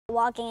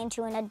Walking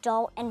into an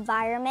adult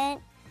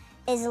environment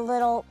is a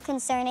little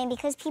concerning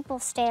because people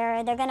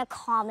stare, they're gonna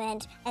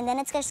comment, and then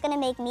it's just gonna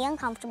make me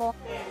uncomfortable.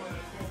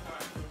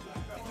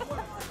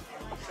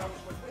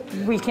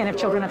 We can't have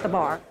children at the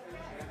bar.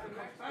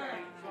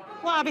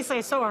 Well, obviously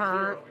I saw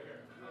her.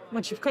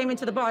 When she came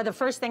into the bar, the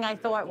first thing I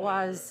thought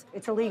was,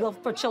 it's illegal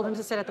for children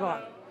to sit at the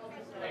bar.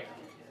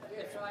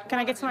 Can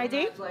I get some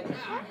ID?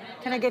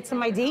 Can I get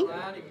some ID?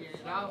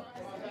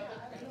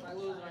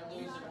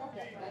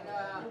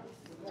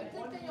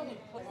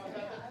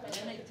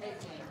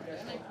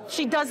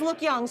 She does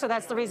look young, so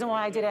that's the reason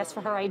why I did ask for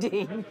her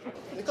ID.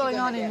 What's going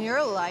on in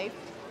your life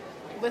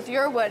with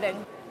your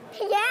wedding?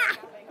 Yeah,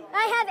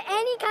 I have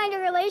any kind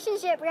of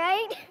relationship,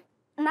 right?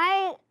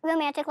 My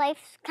romantic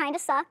life kind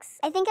of sucks.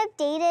 I think I've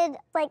dated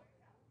like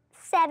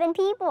 7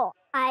 people.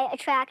 I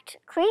attract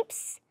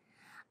creeps,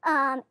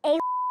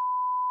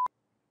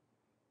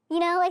 you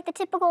know, like the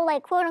typical,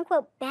 like,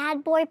 quote-unquote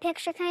bad boy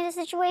picture kind of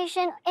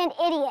situation, and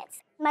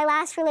idiots. My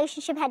last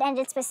relationship had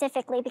ended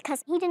specifically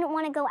because he didn't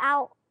want to go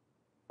out,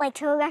 like,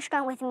 to a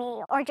restaurant with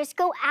me or just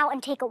go out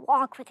and take a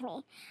walk with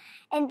me.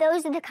 And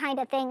those are the kind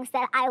of things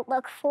that I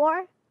look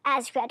for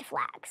as red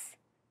flags.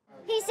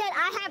 He said,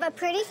 I have a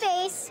pretty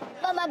face,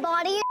 but my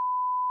body is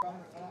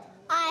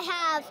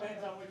I have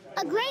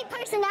a great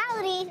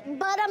personality,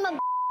 but I'm a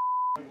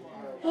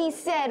He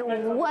said,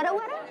 what?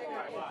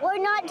 We're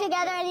not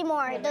together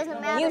anymore. It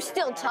doesn't matter. You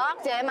still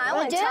talk to him. I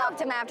wouldn't talk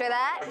to him after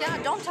that.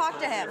 No, don't talk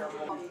to him.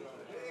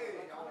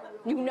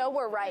 You know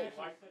we're right.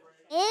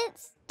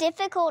 It's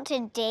difficult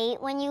to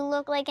date when you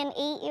look like an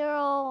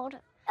 8-year-old.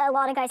 A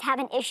lot of guys have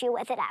an issue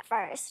with it at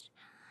first.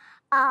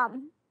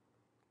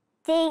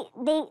 They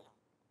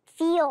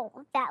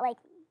feel that, like,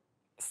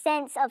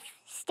 sense of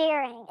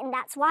staring, and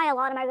that's why a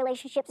lot of my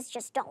relationships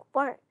just don't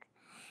work.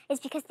 It's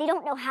because they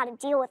don't know how to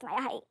deal with my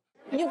height.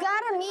 You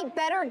gotta meet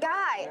better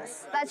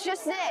guys. That's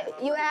just it.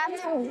 You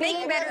have to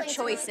Make better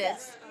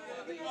choices.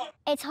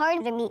 It's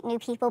hard to meet new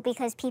people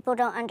because people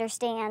don't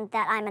understand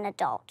that I'm an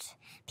adult.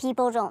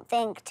 People don't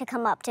think to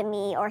come up to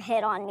me or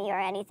hit on me or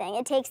anything.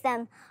 It takes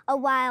them a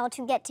while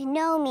to get to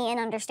know me and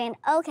understand,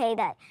 okay,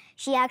 that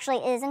she actually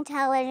is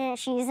intelligent,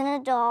 she's an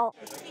adult.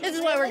 This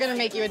is why we're gonna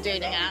make you a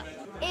dating app.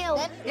 Ew.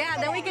 Yeah,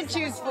 then we can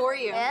choose for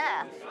you.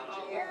 Yeah.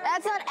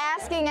 That's not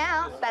asking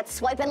out. That's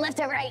swiping left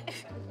or right.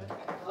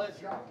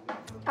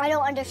 I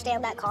don't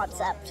understand that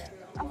concept.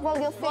 Well,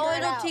 you'll figure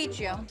it out. It'll teach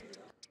you.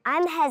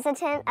 I'm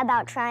hesitant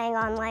about trying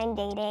online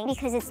dating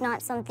because it's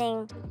not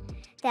something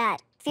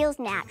that feels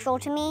natural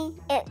to me.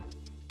 It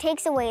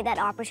takes away that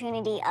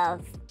opportunity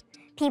of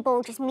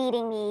people just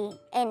meeting me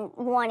and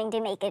wanting to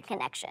make a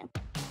connection.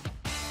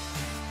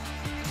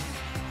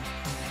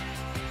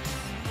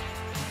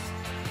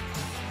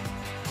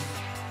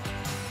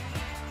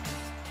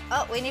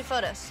 Oh, we need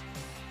photos.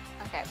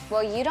 Okay.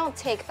 Well, you don't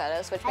take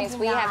photos, which means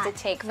we have to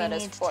take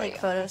photos for you.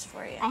 Photos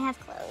for you. I have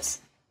clothes.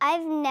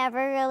 I've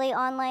never really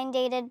online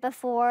dated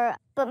before,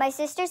 but my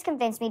sisters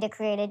convinced me to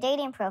create a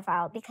dating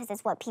profile because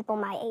it's what people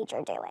my age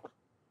are doing.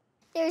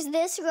 There's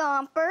this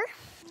romper.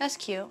 That's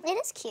cute. It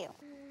is cute.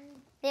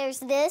 There's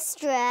this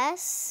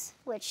dress,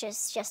 which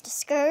is just a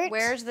skirt.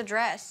 Where's the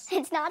dress?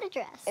 It's not a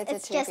dress. It's a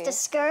just a two-piece.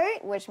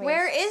 skirt. Which means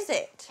Where is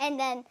it? And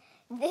then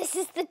this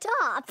is the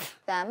top.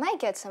 that might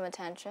get some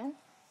attention.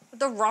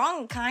 The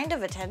wrong kind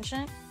of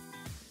attention.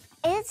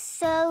 It's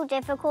so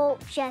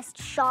difficult just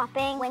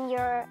shopping when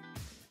you're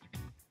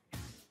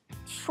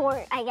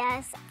short, I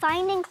guess.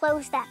 Finding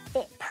clothes that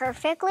fit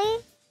perfectly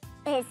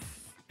is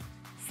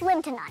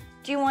slim to none.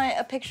 Do you want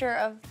a picture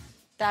of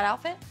that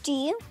outfit? Do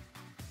you?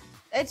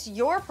 It's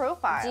your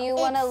profile. Do you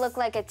want to look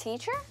like a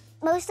teacher?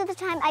 Most of the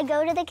time I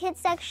go to the kids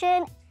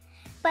section,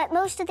 but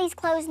most of these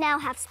clothes now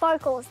have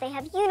sparkles. They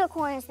have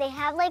unicorns. They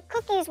have like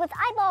cookies with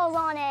eyeballs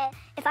on it.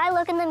 If I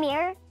look in the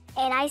mirror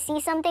and I see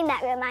something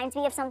that reminds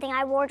me of something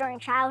I wore during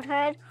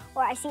childhood,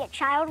 or I see a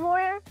child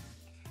wore,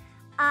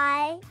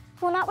 I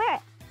will not wear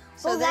it.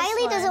 So well, this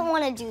Riley one- doesn't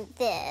want to do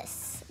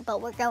this,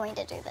 but we're going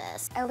to do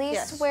this. At least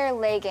Yes. wear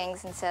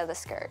leggings instead of the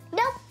skirt.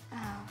 Nope.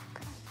 Oh,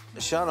 okay.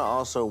 Shauna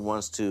also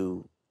wants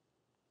to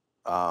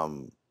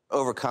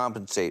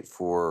overcompensate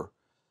for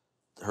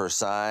her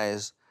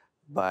size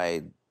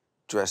by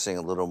dressing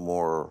a little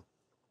more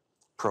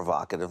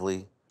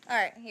provocatively. All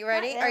right, you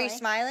ready? Not Are you really.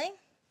 smiling?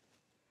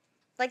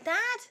 Like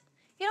that?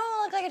 You don't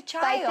want to look like a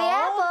child. Bite the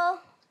apple.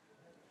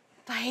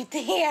 Bite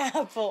the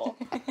apple.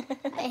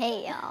 I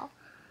hate y'all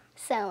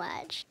so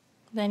much.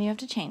 Then you have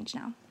to change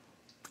now.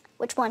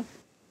 Which one?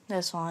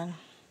 This one.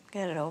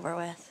 Get it over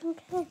with.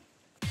 Okay.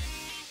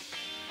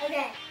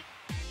 Okay.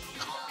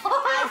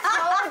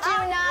 I told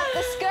you not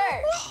the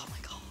skirt. Oh my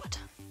God.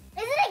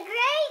 Isn't it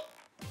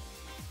great?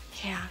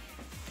 Yeah,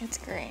 it's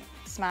great.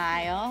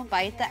 Smile,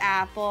 bite the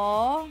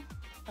apple.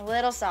 A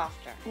little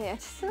softer. Yeah,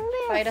 just a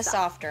Bite little a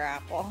softer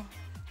apple.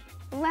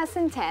 less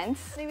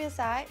intense. Maybe the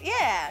side.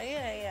 Yeah.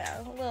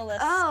 A little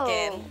less Oh.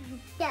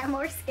 skin. Yeah,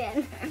 more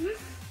skin.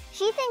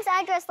 She thinks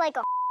I dress like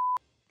a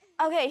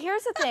Okay,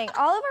 here's the thing.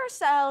 All of our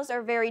styles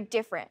are very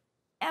different.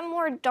 I'm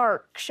more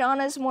dark.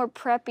 Shauna's more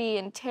preppy,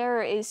 and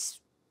Tara is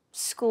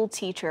school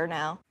teacher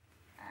now.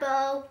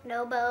 Bow,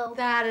 no bow.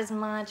 That is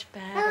much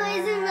better. Oh,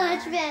 isn't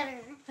much better.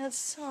 That's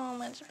so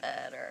much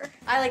better.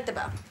 I like the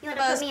bow. You want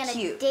to put me in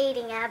a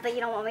dating app, but you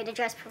don't want me to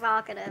dress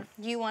provocative.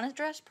 You want to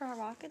dress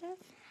provocative?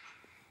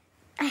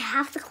 I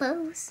have the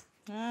clothes.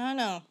 I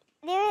know.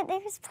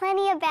 There's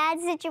plenty of bad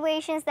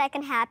situations that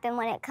can happen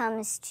when it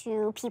comes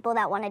to people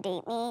that want to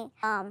date me.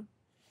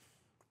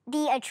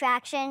 The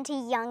attraction to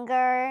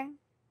younger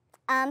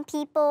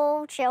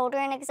people,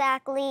 children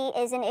exactly,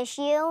 is an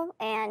issue.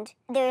 And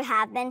there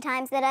have been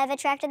times that I've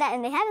attracted that,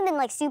 and they haven't been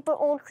like super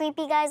old,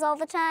 creepy guys all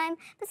the time.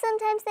 But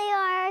sometimes they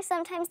are,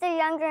 sometimes they're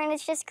younger, and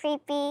it's just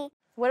creepy.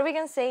 What are we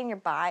gonna say in your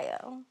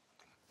bio?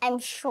 I'm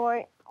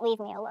short, leave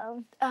me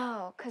alone.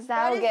 Oh, because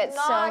that'll get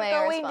so many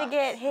going responses. to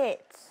get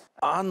hits.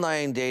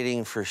 Online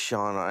dating for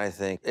Shauna, I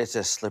think, it's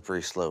a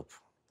slippery slope.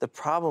 The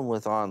problem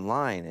with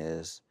online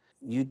is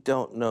you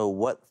don't know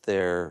what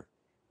their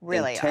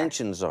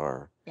intentions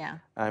are. Yeah.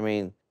 I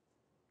mean,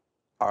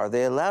 are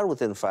they allowed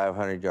within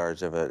 500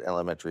 yards of an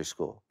elementary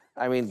school?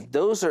 I mean,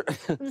 those are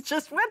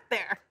Just went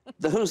there.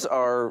 those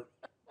are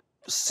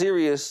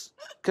serious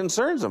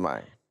concerns of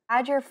mine.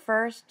 Add your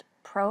first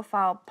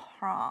profile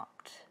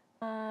prompt.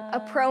 A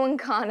pro and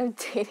con of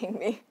dating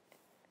me.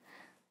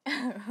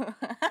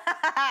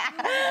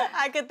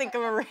 I could think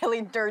of a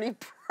really dirty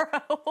pro.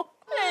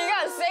 Yeah, you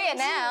gotta say it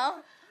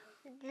now.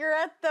 You're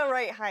at the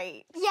right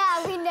height.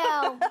 Yeah, we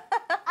know.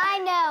 I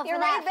know. You're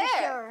for that right for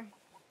there. sure.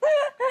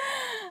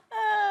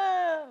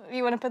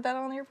 You want to put that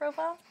on your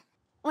profile?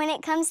 When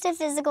it comes to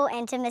physical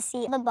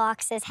intimacy, the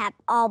boxes have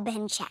all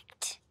been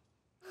checked.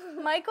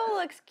 Michael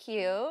looks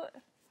cute.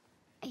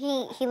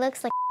 He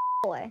looks like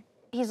a boy.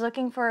 He's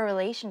looking for a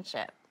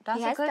relationship. That's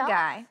He a has good dogs.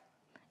 guy.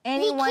 And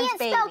He he wants can't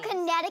babies. spell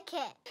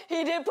Connecticut.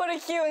 He did put a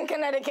Q in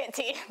Connecticut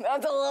tea.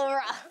 That's a little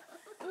rough.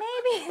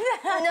 Maybe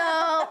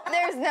No,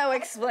 there's no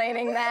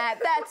explaining that.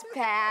 That's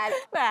bad.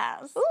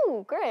 that's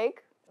Ooh,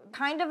 Greg.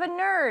 kind of a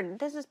nerd.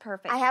 This is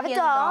perfect. I have a He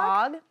has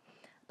dog.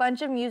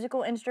 Bunch of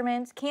musical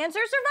instruments. Cancer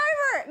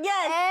survivor.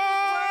 Yes.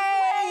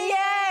 Hey,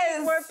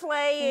 yes. We're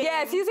playing.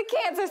 Yes, he's a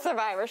cancer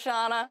survivor,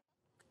 Shauna.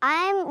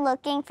 I'm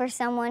looking for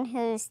someone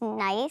who's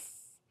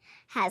nice,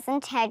 has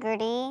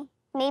integrity,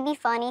 maybe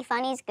funny.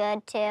 Funny's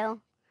good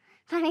too.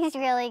 Funny's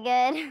really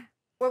good.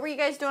 What were you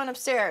guys doing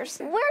upstairs?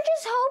 We're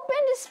just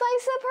hoping to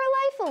spice up her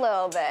life a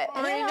little bit.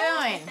 What are you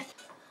doing?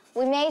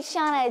 We made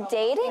Shauna a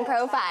dating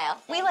profile.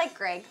 We like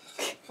Greg.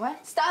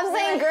 What? Stop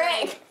saying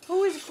Greg.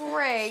 Who is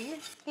Greg?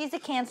 He's a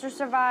cancer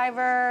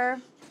survivor,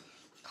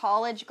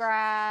 college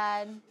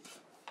grad.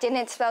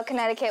 Didn't spell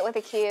Connecticut with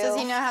a Q. Does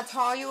he know how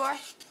tall you are?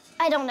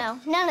 I don't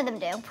know. None of them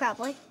do,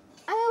 probably.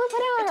 I mean, we put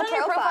it on It's her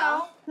on your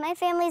profile. My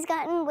family's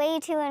gotten way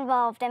too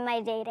involved in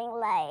my dating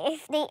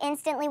life. They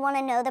instantly want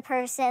to know the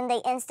person. They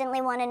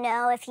instantly want to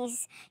know if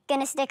he's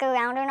gonna stick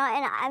around or not.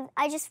 And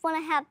I just want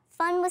to have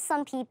fun with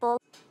some people.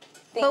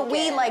 But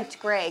we liked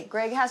Greg.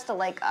 Greg has to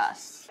like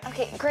us.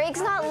 Okay, Greg's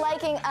not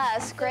liking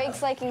us.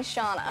 Greg's liking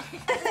Shauna.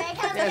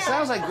 Yeah, it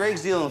sounds like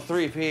Greg's dealing with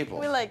 3 people.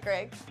 We like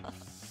Greg.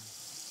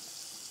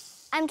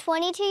 I'm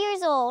 22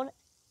 years old,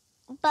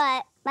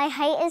 but my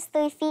height is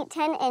 3 feet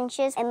 10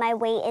 inches and my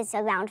weight is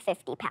around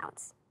 50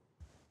 pounds.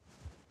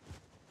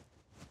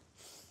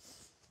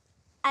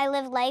 I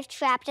live life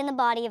trapped in the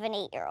body of an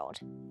 8-year-old.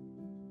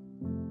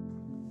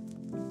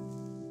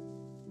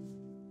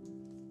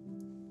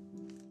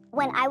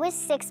 When I was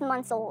 6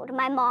 months old,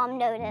 my mom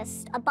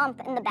noticed a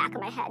bump in the back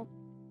of my head.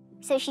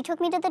 So she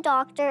took me to the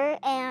doctor,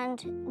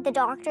 and the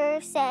doctor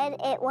said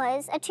it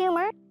was a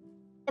tumor,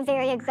 a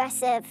very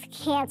aggressive,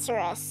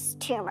 cancerous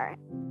tumor.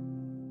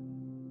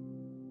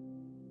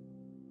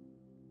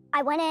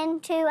 I went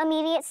into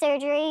immediate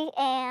surgery,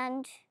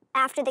 and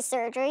after the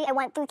surgery, I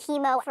went through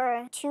chemo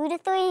for 2 to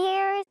 3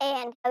 years,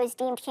 and I was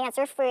deemed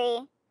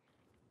cancer-free.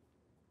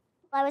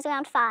 I was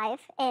around 5,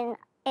 and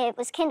it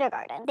was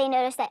kindergarten. They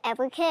noticed that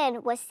every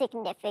kid was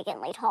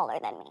significantly taller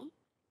than me.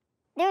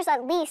 There's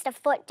at least a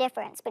foot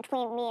difference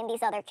between me and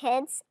these other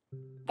kids.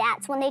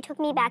 That's when they took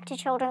me back to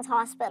Children's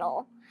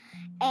Hospital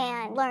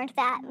and learned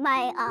that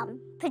my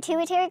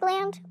pituitary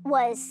gland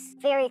was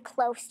very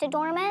close to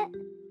dormant.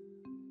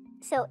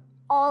 So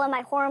all of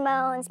my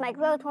hormones, my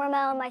growth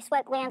hormone, my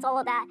sweat glands, all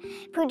of that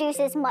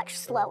produces much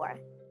slower.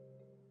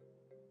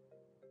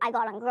 I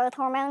got on growth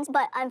hormones,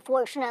 but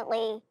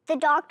unfortunately, the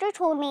doctor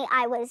told me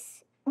I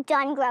was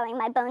done growing.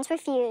 My bones were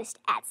fused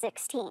at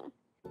 16.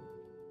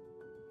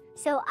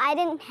 So I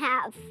didn't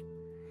have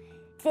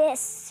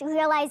this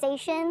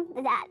realization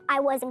that I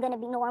wasn't gonna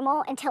be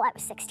normal until I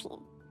was 16.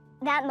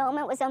 That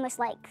moment was almost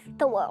like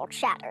the world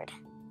shattered.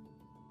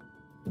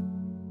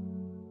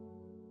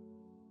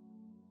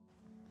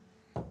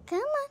 Come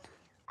on.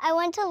 I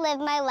want to live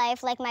my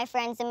life like my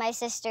friends and my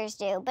sisters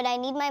do, but I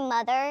need my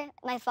mother,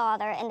 my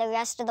father, and the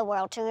rest of the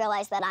world to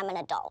realize that I'm an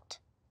adult.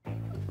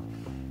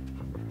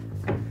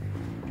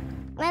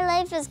 My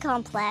life is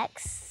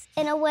complex.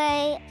 In a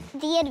way,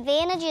 the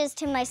advantages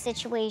to my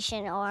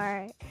situation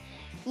are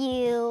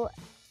you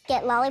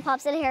get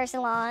lollipops at hair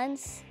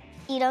salons,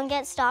 you don't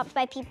get stopped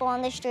by people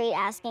on the street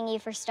asking you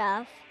for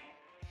stuff.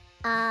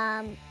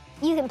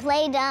 You can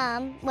play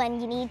dumb when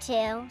you need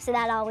to, so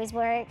that always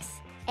works.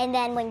 And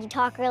then when you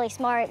talk really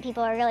smart,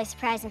 people are really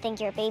surprised and think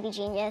you're a baby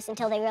genius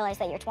until they realize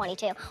that you're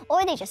 22.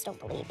 Or they just don't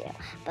believe you.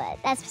 But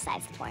that's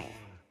besides the point.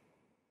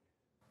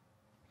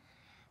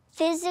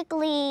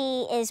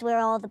 Physically is where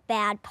all the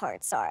bad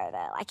parts are,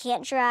 though. I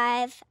can't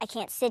drive. I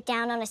can't sit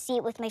down on a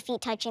seat with my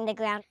feet touching the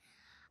ground.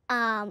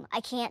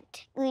 I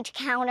can't reach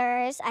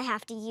counters. I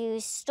have to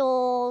use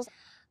stools.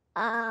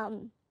 I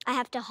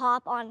have to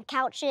hop on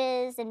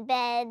couches and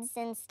beds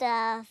and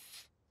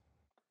stuff.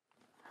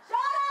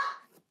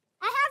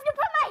 I have to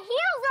put my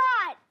heels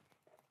on!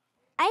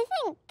 I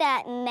think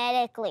that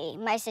medically,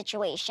 my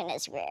situation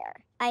is rare.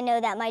 I know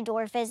that my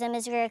dwarfism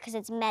is rare because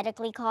it's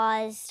medically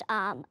caused.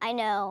 I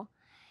know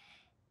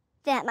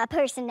that my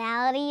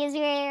personality is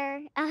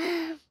rare.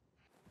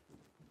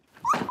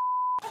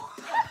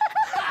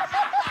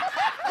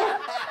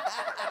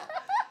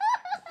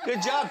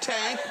 Good job,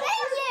 Tank. Thank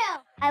you!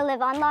 I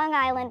live on Long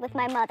Island with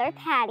my mother,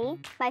 Patty,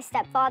 my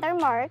stepfather,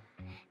 Mark,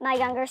 my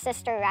younger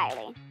sister,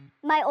 Riley.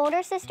 My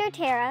older sister,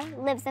 Tara,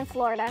 lives in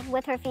Florida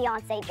with her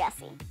fiance,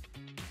 Jesse.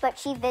 But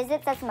she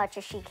visits as much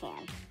as she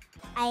can.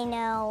 I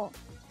know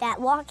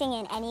that walking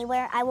in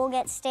anywhere, I will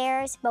get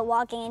stares, but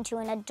walking into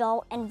an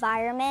adult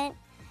environment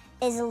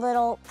is a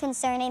little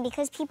concerning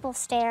because people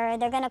stare,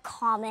 they're gonna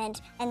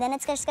comment, and then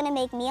it's just gonna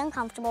make me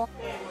uncomfortable.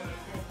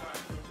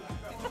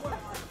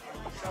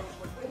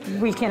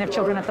 We can't have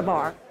children at the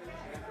bar.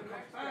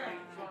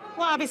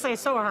 Well, obviously I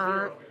saw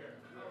her.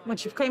 When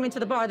she came into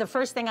the bar, the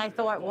first thing I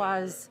thought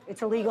was,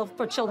 it's illegal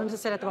for children to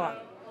sit at the bar.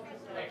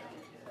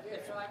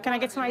 Can I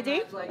get some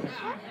ID?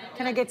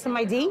 Can I get some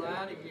ID?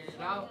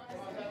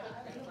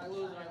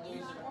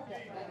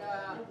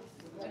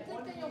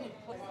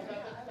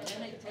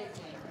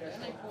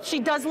 She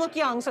does look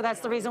young, so that's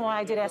the reason why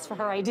I did ask for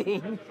her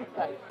ID.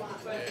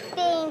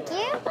 Thank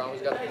you.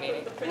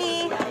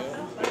 Me.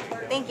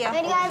 Thank you.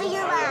 Ready, Riley,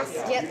 you're last.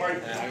 Yep.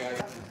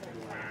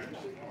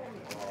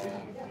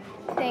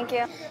 Thank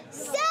you.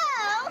 So,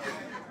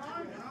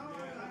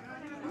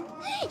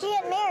 you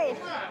get married.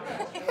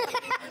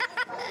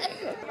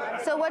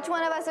 So which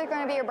one of us are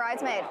going to be your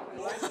bridesmaid?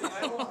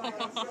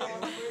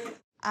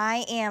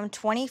 I am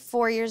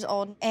 24 years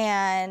old,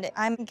 and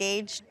I'm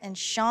engaged, and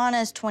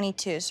Shauna's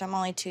 22, so I'm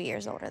only 2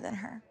 years older than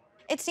her.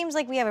 It seems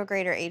like we have a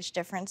greater age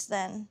difference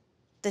than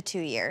the 2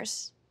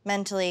 years,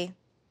 mentally,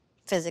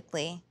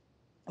 physically,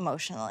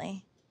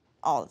 emotionally,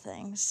 all the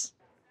things.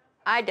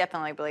 I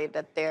definitely believe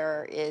that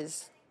there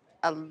is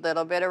a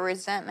little bit of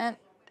resentment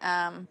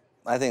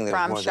I think there's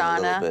from more than a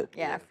little Shauna. bit.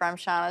 Yeah, from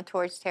Shauna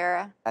towards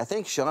Tara. I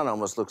think Shauna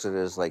almost looks at it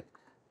as like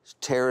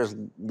Tara's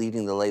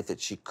leading the life that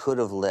she could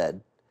have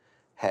led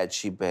had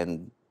she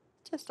been...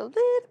 Just a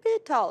little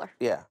bit taller.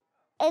 Yeah.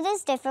 It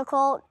is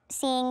difficult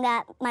seeing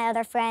that my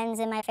other friends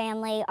and my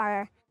family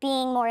are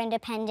being more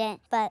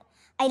independent, but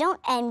I don't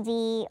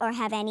envy or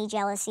have any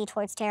jealousy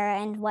towards Tara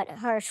and what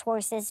her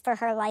choices for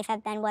her life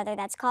have been, whether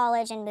that's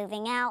college and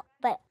moving out.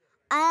 But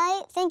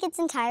I think it's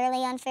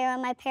entirely unfair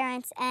on my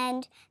parents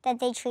and that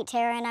they treat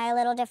Tara and I a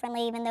little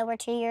differently, even though we're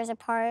 2 years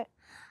apart.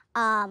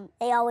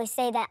 They always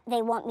say that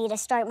they want me to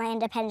start my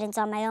independence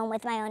on my own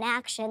with my own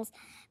actions,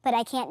 but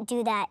I can't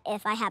do that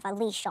if I have a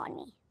leash on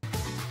me.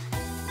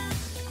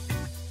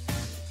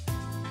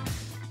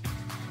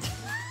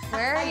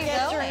 Where are you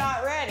going? You're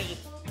not ready.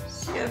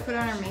 She gotta put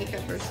on her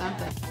makeup or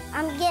something.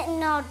 I'm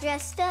getting all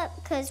dressed up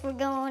because we're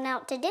going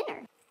out to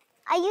dinner.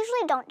 I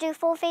usually don't do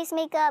full face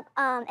makeup.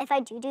 If I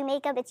do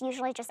makeup, it's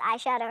usually just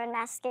eyeshadow and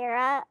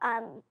mascara.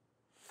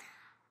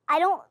 I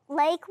don't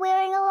like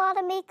wearing a lot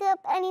of makeup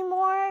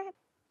anymore.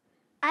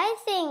 I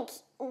think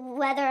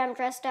whether I'm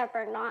dressed up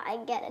or not,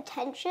 I get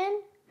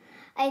attention.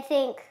 I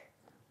think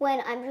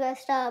when I'm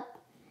dressed up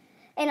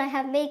and I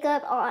have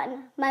makeup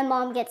on, my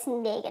mom gets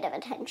negative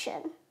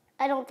attention.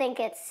 I don't think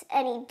it's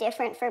any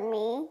different for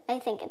me. I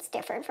think it's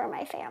different for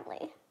my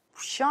family.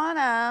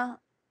 Shauna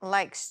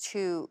likes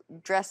to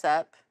dress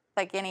up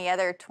like any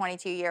other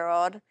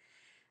 22-year-old,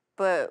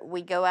 but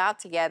we go out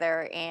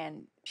together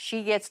and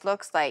she gets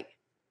looks like,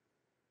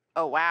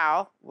 oh,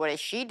 wow, what is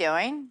she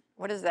doing?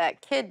 What is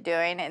that kid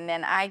doing? And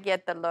then I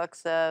get the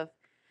looks of,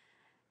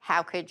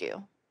 how could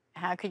you?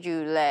 How could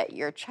you let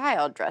your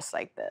child dress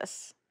like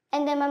this?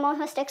 And then my mom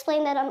has to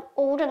explain that I'm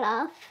old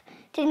enough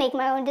to make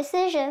my own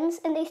decisions,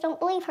 and they don't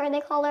believe her.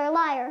 They call her a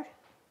liar.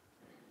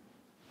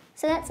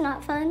 So that's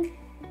not fun.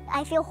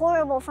 I feel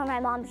horrible for my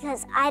mom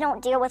because I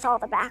don't deal with all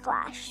the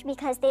backlash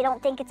because they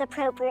don't think it's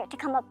appropriate to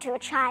come up to a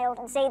child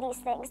and say these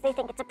things. They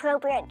think it's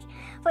appropriate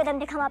for them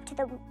to come up to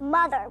the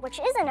mother, which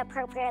isn't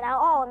appropriate at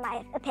all, in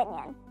my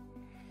opinion.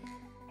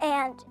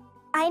 And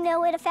I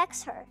know it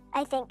affects her.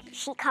 I think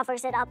she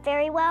covers it up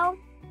very well.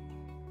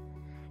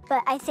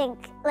 But I think,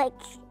 like,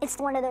 it's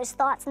one of those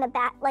thoughts in the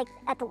back, like,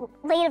 at the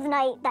late of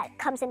night that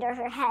comes into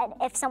her head.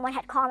 If someone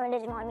had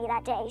commented on me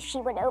that day, she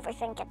would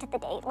overthink it to the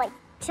day, like,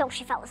 till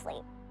she fell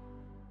asleep.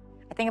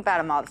 I think about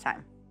him all the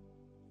time.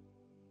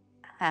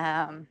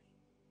 I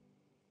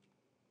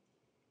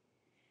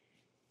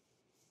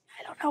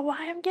don't know why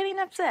I'm getting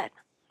upset.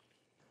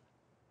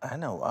 I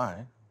know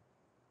why.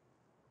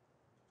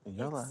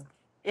 You're lying.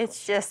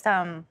 It's just,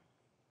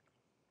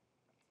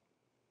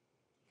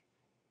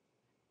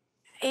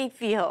 I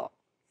feel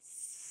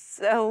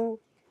so,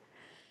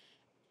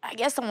 I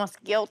guess,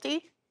 almost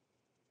guilty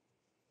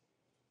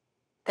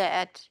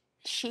that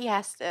she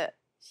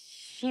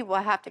will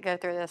have to go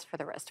through this for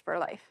the rest of her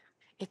life.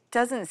 It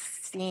doesn't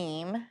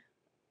seem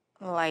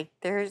like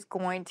there's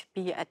going to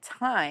be a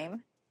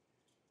time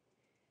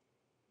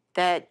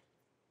that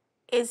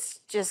it's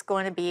just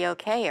going to be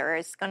okay or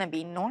it's going to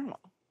be normal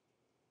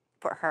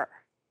for her.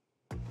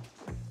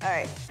 All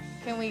right,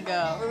 can we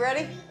go? We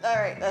ready? All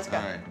right, let's go.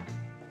 All right.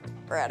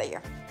 We're out of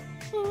here.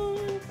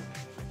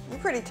 You're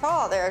pretty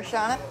tall there,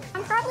 Shauna.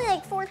 I'm probably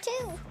like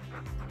 4'2".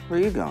 Where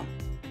are you going?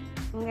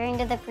 I'm going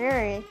to the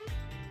brewery.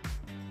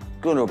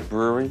 Going to a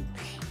brewery?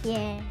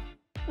 Yeah.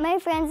 My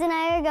friends and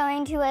I are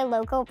going to a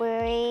local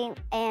brewery,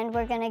 and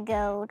we're gonna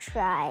go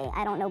try,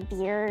 I don't know,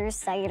 beer,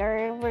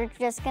 cider. We're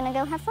just gonna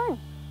go have fun.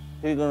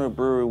 Who are you going to a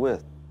brewery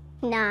with?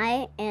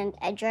 Nye and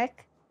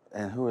Edric.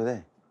 And who are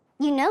they?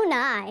 You know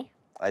Nye.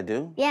 I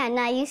do? Yeah,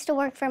 Nye used to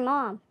work for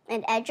Mom,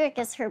 and Edric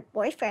is her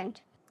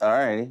boyfriend. All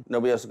righty.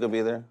 Nobody else is going to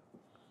be there?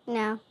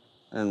 No,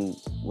 And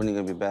when are you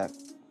going to be back?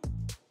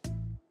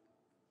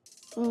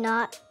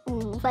 not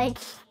like,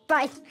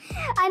 but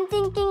I'm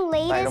thinking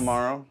latest. By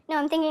tomorrow? No,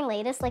 I'm thinking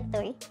latest, like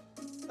 3.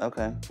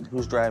 Okay.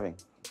 Who's driving?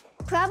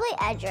 Probably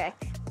Edric,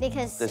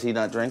 because Does he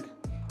not drink?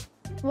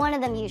 one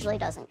of them usually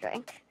doesn't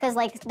drink. Because,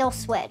 like, they'll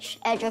switch.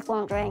 Edric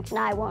won't drink,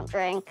 Nye won't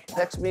drink.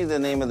 Text me the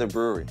name of the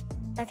brewery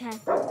Okay.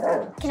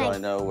 so Can I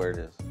know where it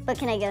is. But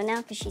can I go now?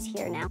 Because she's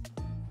here now.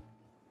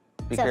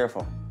 Be So-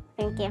 careful.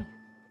 Thank you.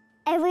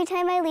 Every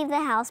time I leave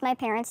the house, my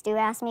parents do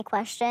ask me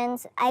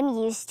questions. I'm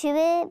used to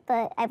it,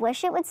 but I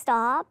wish it would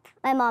stop.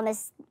 My mom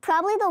is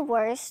probably the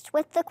worst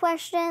with the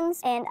questions,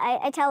 and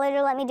I tell her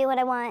to let me do what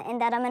I want and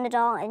that I'm an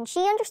adult, and she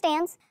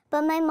understands.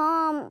 But my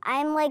mom,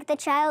 I'm like the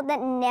child that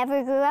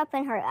never grew up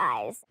in her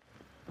eyes.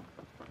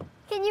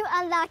 Can you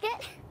unlock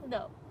it?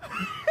 No.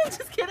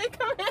 Just kidding,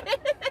 come in.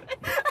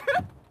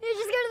 You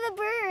just go to the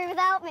brewery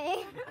without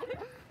me.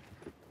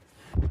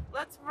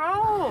 Let's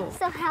roll.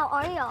 So how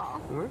are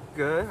y'all? We're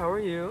good. How are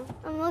you?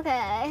 I'm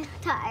okay.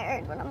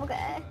 Tired, but I'm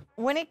okay.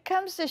 When it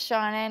comes to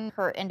Shauna and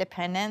her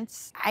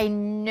independence, I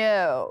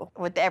know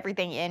with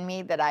everything in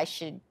me that I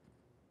should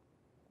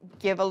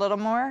give a little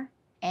more.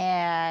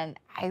 And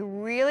I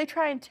really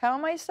try and tell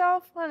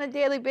myself on a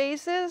daily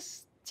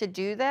basis to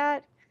do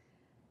that.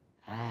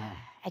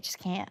 I just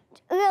can't.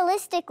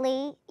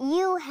 Realistically,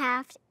 you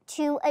have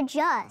to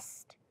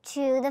adjust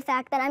to the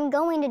fact that I'm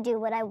going to do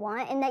what I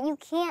want and that you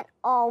can't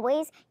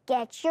always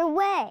get your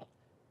way.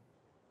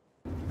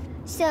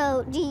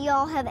 So, do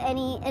y'all have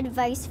any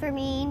advice for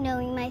me,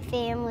 knowing my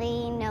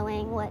family,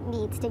 knowing what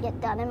needs to get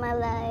done in my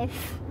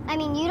life? I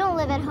mean, you don't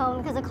live at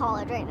home because of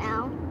college right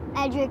now.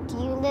 Edric, do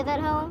you live at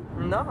home?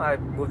 No, I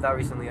moved out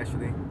recently,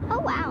 actually. Oh,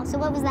 wow. So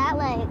what was that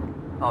like?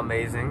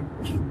 Amazing.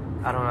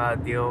 I don't know how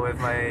to deal with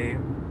my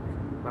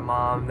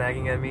mom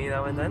nagging at me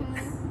now and then.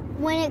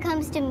 When it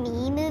comes to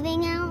me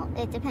moving out,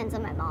 it depends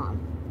on my mom.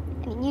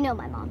 I mean, you know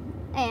my mom.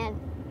 And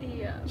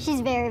Yeah.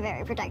 she's very,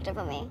 very protective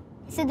of me.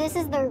 So this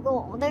is their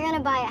goal. They're gonna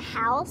buy a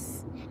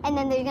house, and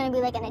then there's gonna be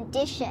like an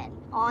addition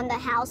on the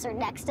house or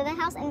next to the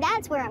house, and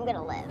that's where I'm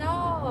gonna live.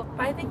 No,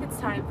 I think it's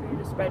time for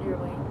you to spread your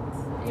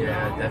wings. you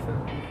Yeah, know?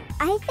 definitely.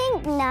 I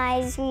think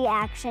Nye's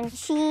reaction,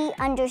 she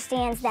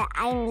understands that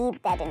I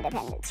need that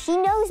independence. She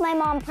knows my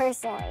mom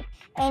personally,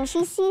 and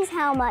she sees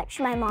how much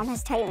my mom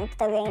has tightened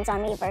the reins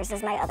on me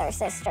versus my other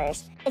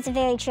sisters. It's a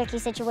very tricky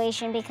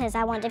situation because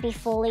I want to be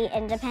fully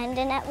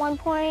independent at one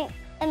point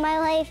in my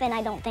life, and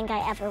I don't think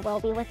I ever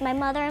will be with my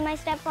mother and my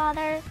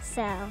stepfather.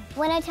 So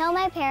when I tell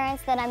my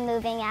parents that I'm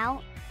moving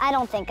out, I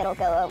don't think it'll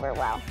go over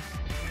well.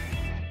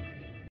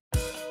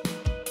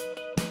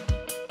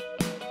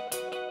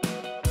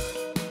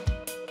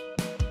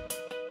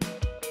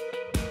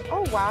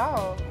 Oh,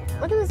 wow.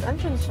 Look at this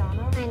entrance,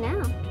 Shauna. I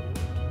know.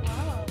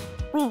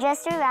 We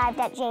just arrived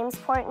at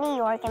Jamesport, New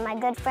York, and my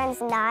good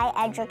friends Nye,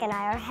 Edric, and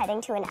I are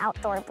heading to an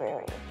outdoor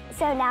brewery.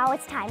 So now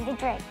it's time to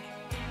drink.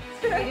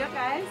 How you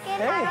guys?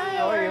 Good,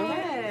 how are you?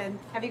 Good.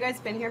 Have you guys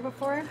been here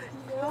before?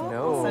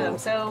 No. Awesome.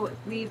 So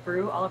we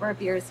brew all of our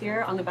beers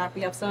here. On the back,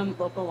 we have some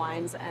local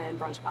wines and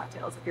brunch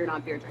cocktails if you're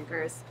not beer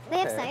drinkers. We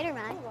have cider,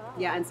 right?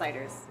 Yeah, and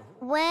ciders.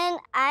 When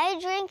I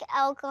drink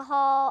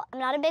alcohol, I'm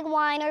not a big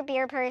wine or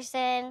beer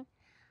person.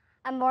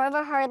 I'm more of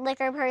a hard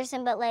liquor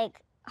person, but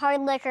like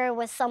hard liquor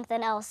with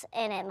something else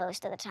in it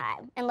most of the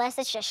time. Unless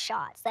it's just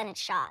shots, then it's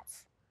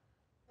shots.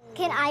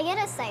 Can I get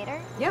a cider?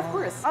 Yeah, of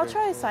course. I'll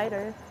try a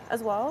cider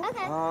as well.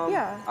 Okay.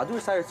 Yeah. I'll do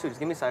a cider too. Just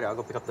give me a cider. I'll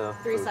go pick up the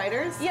 3 food.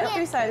 ciders? Yeah,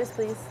 3 ciders,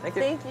 please. Thank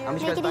you. Thank you. I'll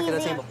meet you Make guys it back at the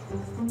easy.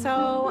 table.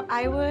 So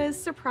I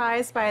was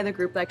surprised by the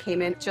group that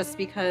came in just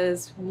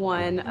because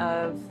one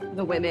of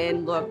the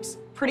women looked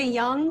pretty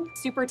young,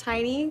 super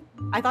tiny.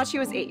 I thought she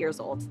was 8 years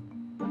old.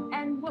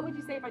 And what would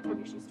you say if I told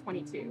you she's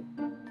 22?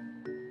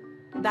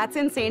 That's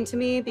insane to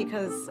me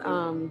because,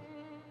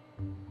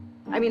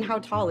 I mean, how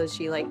tall is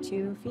she? Like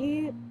 2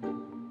 feet?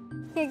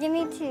 Here, give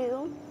me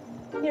 2.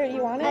 Here,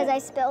 you want it? As I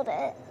spilled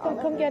it.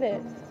 Come get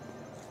it.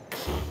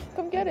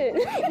 Come get it.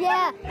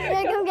 Yeah,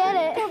 come get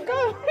it.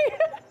 Go.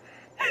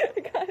 I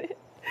got it.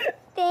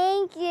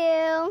 Thank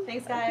you.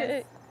 Thanks,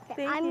 guys.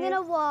 I'm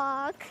gonna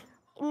walk.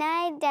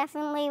 Nye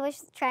definitely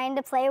was trying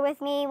to play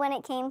with me when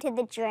it came to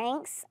the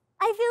drinks.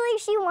 I feel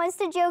like she wants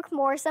to joke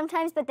more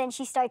sometimes, but then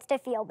she starts to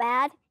feel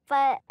bad.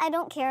 But I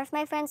don't care if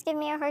my friends give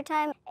me a hard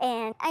time.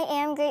 And I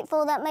am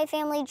grateful that my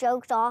family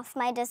joked off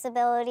my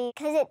disability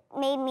because it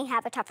made me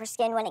have a tougher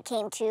skin when it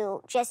came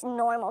to just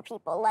normal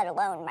people, let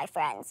alone my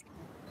friends.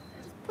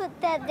 Just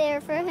put that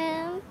there for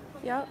him.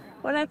 Yep.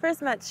 When I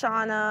first met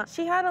Shauna,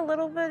 she had a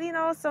little bit, you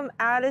know, some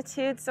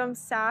attitude, some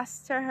sass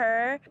to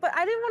her. But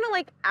I didn't want to,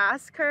 like,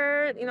 ask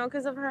her, you know,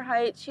 because of her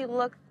height. She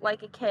looked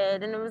like a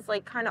kid, and it was,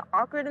 like, kind of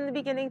awkward in the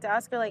beginning to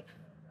ask her, like,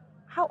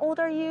 how old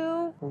are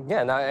you?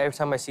 Yeah, now every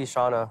time I see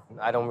Shauna,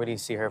 I don't really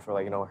see her for,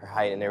 like, you know, her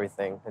height and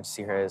everything. I just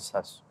see her as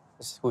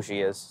who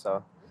she is,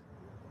 so.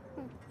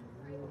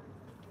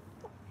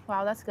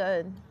 Wow, that's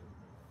good.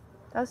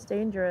 That's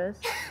dangerous.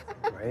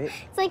 Right?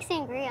 It's like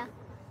sangria.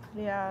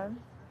 Yeah.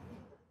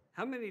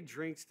 How many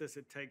drinks does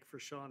it take for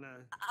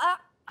Shauna?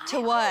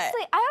 To what?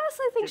 I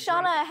honestly think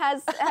Shauna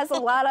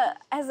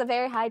has a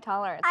very high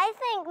tolerance. I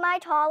think my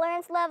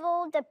tolerance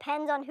level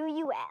depends on who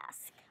you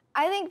ask.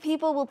 I think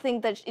people will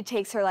think that it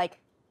takes her like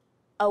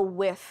a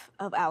whiff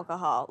of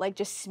alcohol, like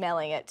just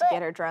smelling it to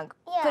get her drunk.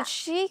 Yeah. But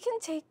she can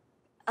take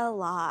a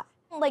lot.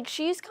 Like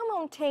she's come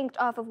home tanked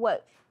off of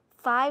what,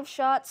 5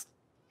 shots,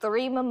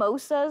 3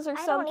 mimosas or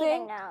something? I don't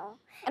even know.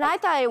 And I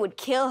thought it would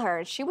kill her,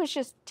 and she was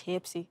just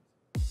tipsy.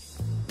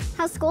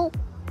 How's school?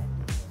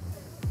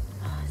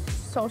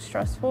 So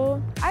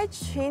stressful. I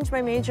changed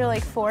my major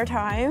like 4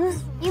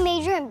 times. You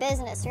major in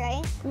business,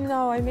 right?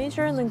 No, I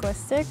major in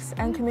linguistics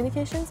and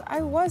communications.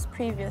 I was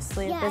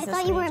previously a business I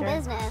thought you were in major.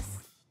 business.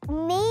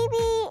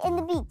 Maybe in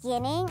the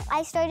beginning,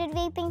 I started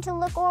vaping to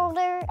look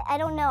older. I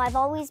don't know, I've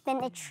always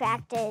been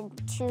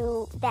attracted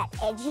to that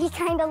edgy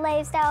kind of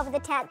lifestyle with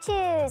the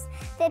tattoos,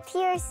 the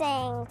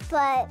piercing,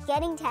 but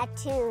getting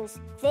tattoos,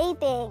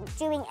 vaping,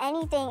 doing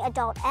anything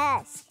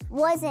adult-esque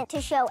wasn't to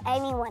show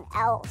anyone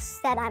else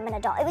that I'm an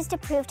adult. It was to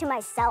prove to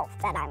myself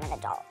that I'm an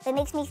adult. It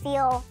makes me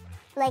feel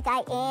like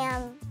I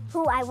am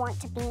who I want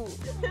to be.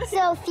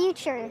 So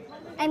future,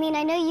 I mean,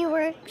 I know you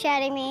were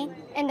chatting me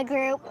in the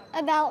group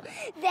about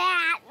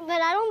that,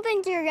 but I don't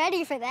think you're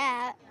ready for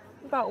that.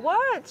 About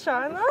what,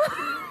 Shauna?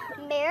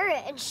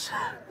 Marriage.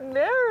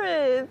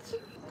 Marriage.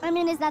 I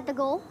mean, is that the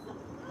goal?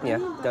 Yeah,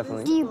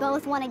 definitely. Do you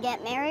both want to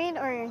get married,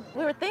 or?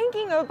 We were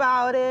thinking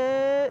about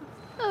it.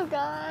 Oh,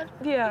 God.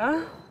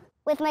 Yeah.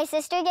 With my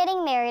sister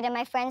getting married and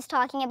my friends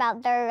talking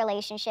about their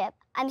relationship,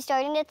 I'm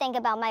starting to think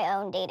about my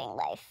own dating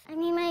life. I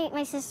mean,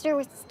 my sister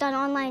was done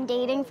online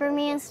dating for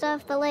me and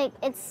stuff, but like,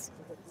 it's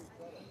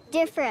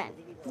different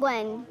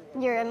when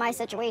you're in my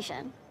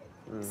situation.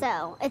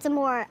 So it's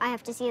I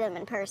have to see them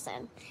in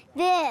person.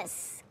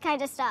 This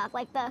kind of stuff,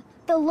 like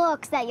the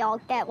looks that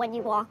y'all get when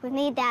you walk with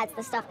me, that's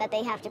the stuff that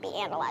they have to be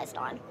analyzed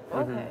on.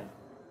 Okay.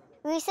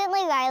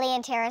 Recently, Riley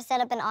and Tara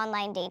set up an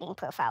online dating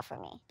profile for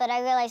me, but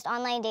I realized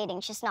online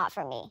dating's just not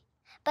for me.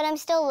 But I'm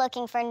still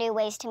looking for new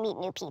ways to meet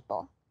new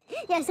people.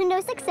 Yeah, so no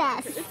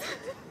success.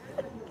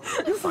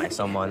 You'll find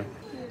someone.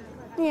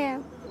 Yeah.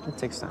 It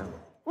takes time.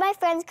 My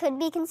friends could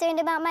be concerned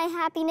about my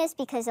happiness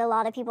because a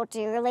lot of people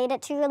do relate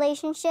it to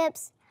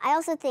relationships. I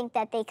also think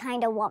that they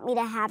kind of want me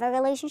to have a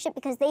relationship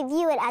because they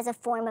view it as a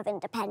form of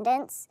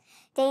independence.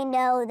 They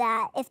know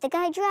that if the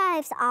guy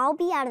drives, I'll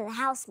be out of the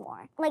house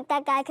more. Like,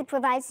 that guy could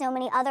provide so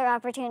many other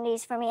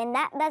opportunities for me, and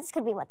that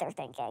could be what they're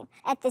thinking.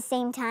 At the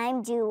same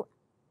time, do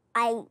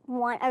I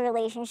want a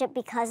relationship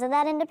because of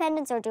that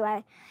independence, or do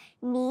I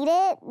need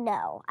it?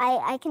 No.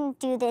 I can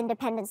do the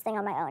independence thing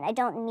on my own. I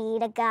don't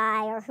need a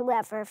guy or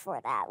whoever for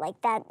that.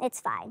 Like, that, it's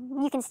fine.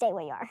 You can stay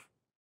where you are.